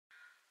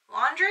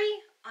laundry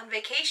on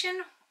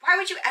vacation? Why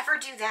would you ever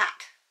do that?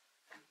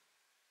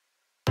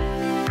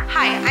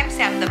 Hi, I'm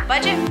Sam, the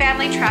Budget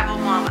Family Travel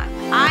Mama.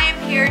 I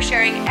am here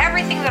sharing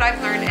everything that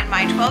I've learned in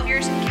my 12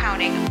 years and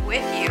counting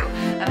with you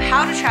of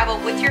how to travel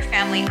with your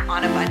family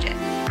on a budget.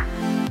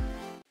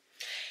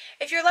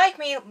 If you're like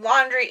me,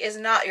 laundry is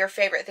not your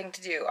favorite thing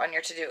to do on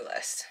your to-do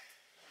list.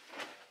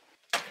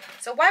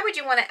 So why would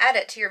you want to add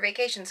it to your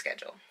vacation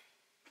schedule?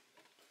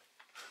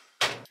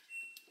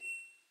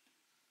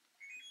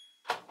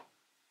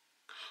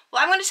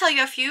 Well, I'm going to tell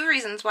you a few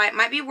reasons why it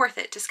might be worth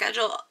it to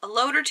schedule a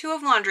load or two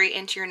of laundry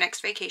into your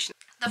next vacation.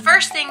 The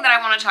first thing that I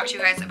want to talk to you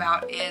guys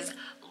about is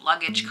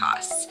luggage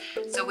costs.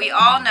 So we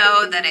all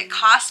know that it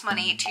costs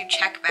money to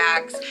check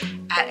bags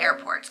at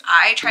airports.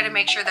 I try to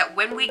make sure that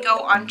when we go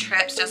on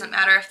trips, doesn't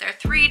matter if they're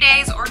 3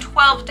 days or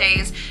 12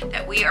 days,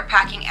 that we are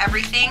packing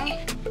everything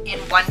in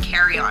one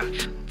carry-on.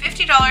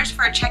 $50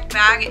 for a checked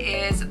bag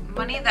is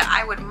money that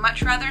I would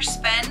much rather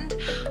spend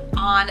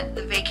on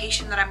the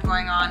vacation that I'm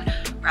going on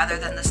rather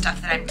than the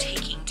stuff that I'm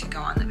taking to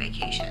go on the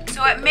vacation.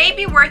 So it may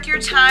be worth your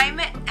time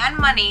and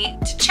money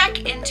to check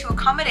into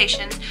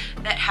accommodations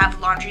that have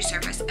laundry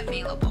service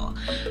available.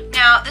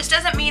 Now, this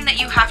doesn't mean that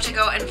you have to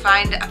go and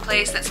find a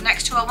place that's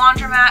next to a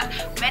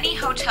laundromat. Many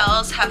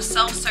hotels have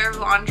self-serve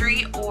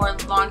laundry or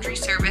laundry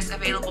service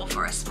available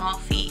for a small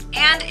fee.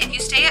 And if you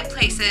stay at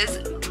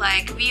places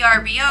like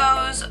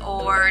VRBOs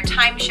or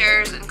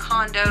timeshares and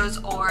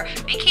condos or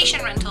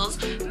vacation rentals,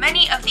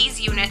 many of these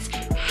units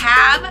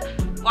have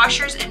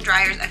washers and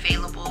dryers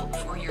available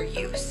for your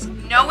use.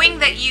 Knowing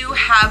that you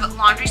have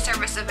laundry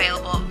service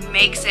available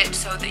makes it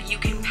so that you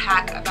can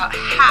pack about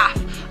half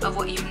of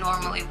what you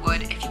normally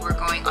would if you were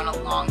going on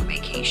a long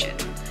vacation.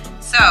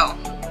 So,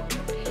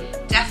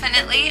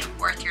 definitely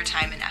worth your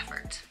time and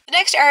effort. The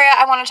next area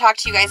I want to talk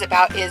to you guys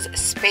about is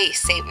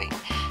space saving.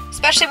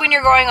 Especially when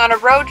you're going on a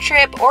road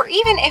trip or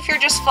even if you're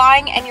just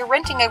flying and you're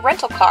renting a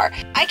rental car.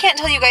 I can't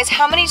tell you guys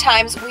how many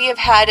times we have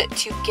had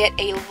to get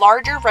a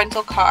larger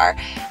rental car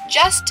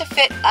just to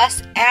fit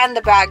us and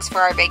the bags for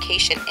our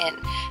vacation in.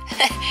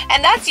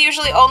 And that's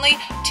usually only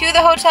to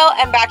the hotel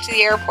and back to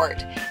the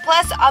airport.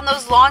 Plus, on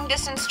those long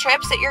distance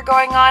trips that you're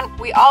going on,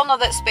 we all know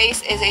that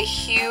space is a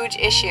huge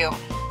issue.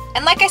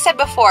 And like I said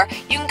before,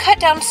 you can cut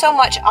down so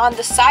much on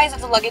the size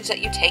of the luggage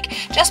that you take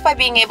just by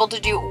being able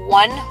to do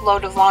one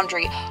load of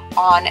laundry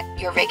on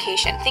your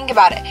vacation. Think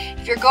about it.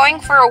 If you're going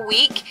for a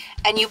week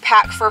and you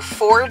pack for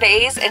 4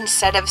 days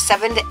instead of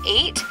 7 to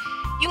 8,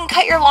 you can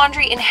cut your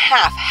laundry in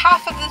half.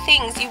 Half of the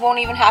things you won't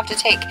even have to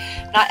take.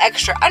 Not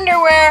extra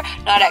underwear,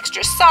 not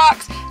extra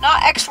socks,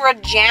 not extra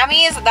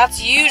jammies. That's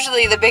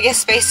usually the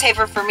biggest space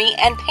saver for me,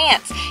 and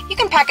pants. You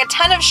can pack a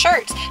ton of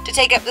shirts to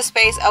take up the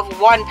space of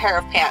one pair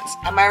of pants.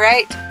 Am I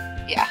right?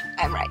 Yeah,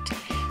 I'm right.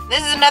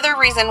 This is another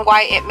reason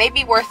why it may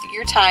be worth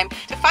your time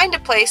to find a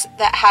place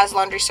that has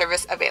laundry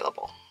service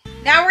available.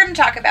 Now we're going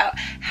to talk about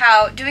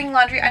how doing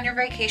laundry on your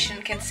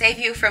vacation can save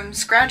you from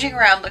scrounging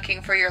around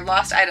looking for your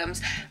lost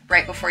items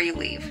right before you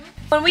leave.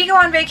 When we go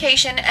on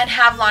vacation and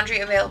have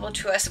laundry available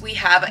to us, we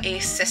have a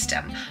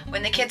system.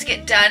 When the kids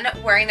get done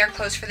wearing their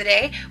clothes for the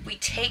day, we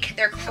take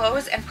their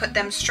clothes and put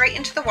them straight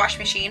into the wash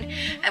machine.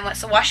 And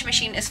once the washing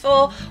machine is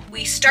full,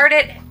 we start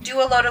it,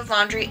 do a load of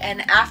laundry,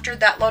 and after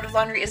that load of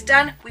laundry is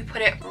done, we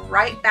put it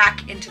right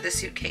back into the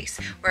suitcase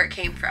where it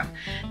came from.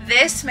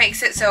 This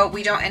makes it so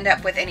we don't end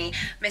up with any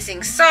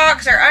missing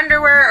socks or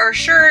underwear or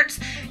shirts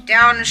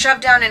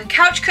shoved down in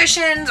couch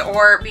cushions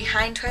or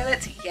behind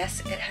toilets.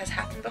 Yes, it has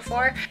happened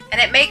before.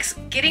 And it makes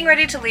getting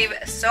ready to leave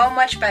so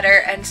much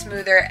better and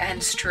smoother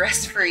and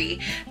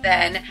stress-free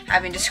than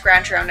having to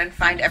scrounge around and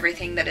find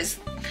everything that is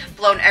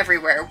blown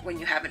everywhere when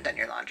you haven't done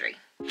your laundry.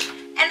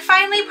 And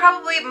finally,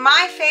 probably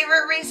my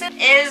favorite reason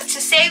is to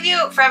save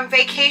you from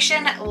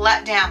vacation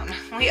letdown.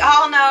 We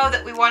all know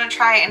that we want to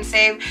try and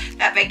save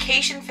that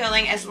vacation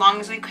feeling as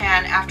long as we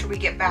can after we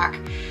get back.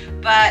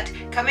 But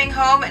coming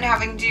home and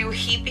having to do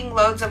heaping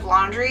loads of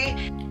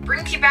laundry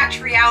brings you back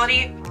to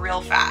reality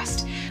real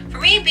fast. For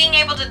me, being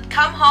able to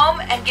come home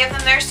and give them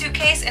their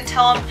suitcase and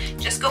tell them,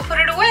 just go put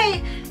it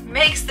away,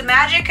 makes the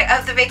magic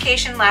of the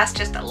vacation last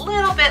just a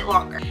little bit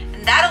longer.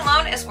 And that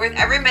alone is worth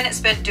every minute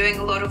spent doing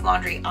a load of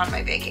laundry on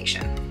my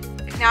vacation.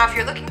 Now, if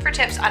you're looking for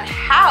tips on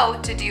how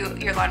to do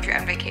your laundry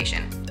on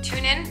vacation,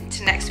 tune in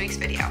to next week's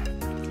video.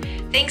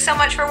 Thanks so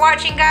much for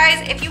watching,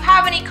 guys. If you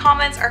have any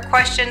comments or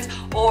questions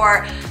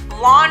or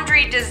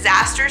laundry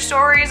disaster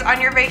stories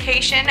on your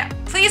vacation,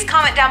 please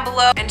comment down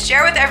below and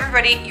share with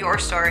everybody your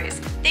stories.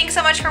 Thanks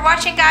so much for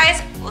watching,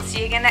 guys. We'll see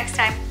you again next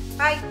time.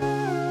 Bye.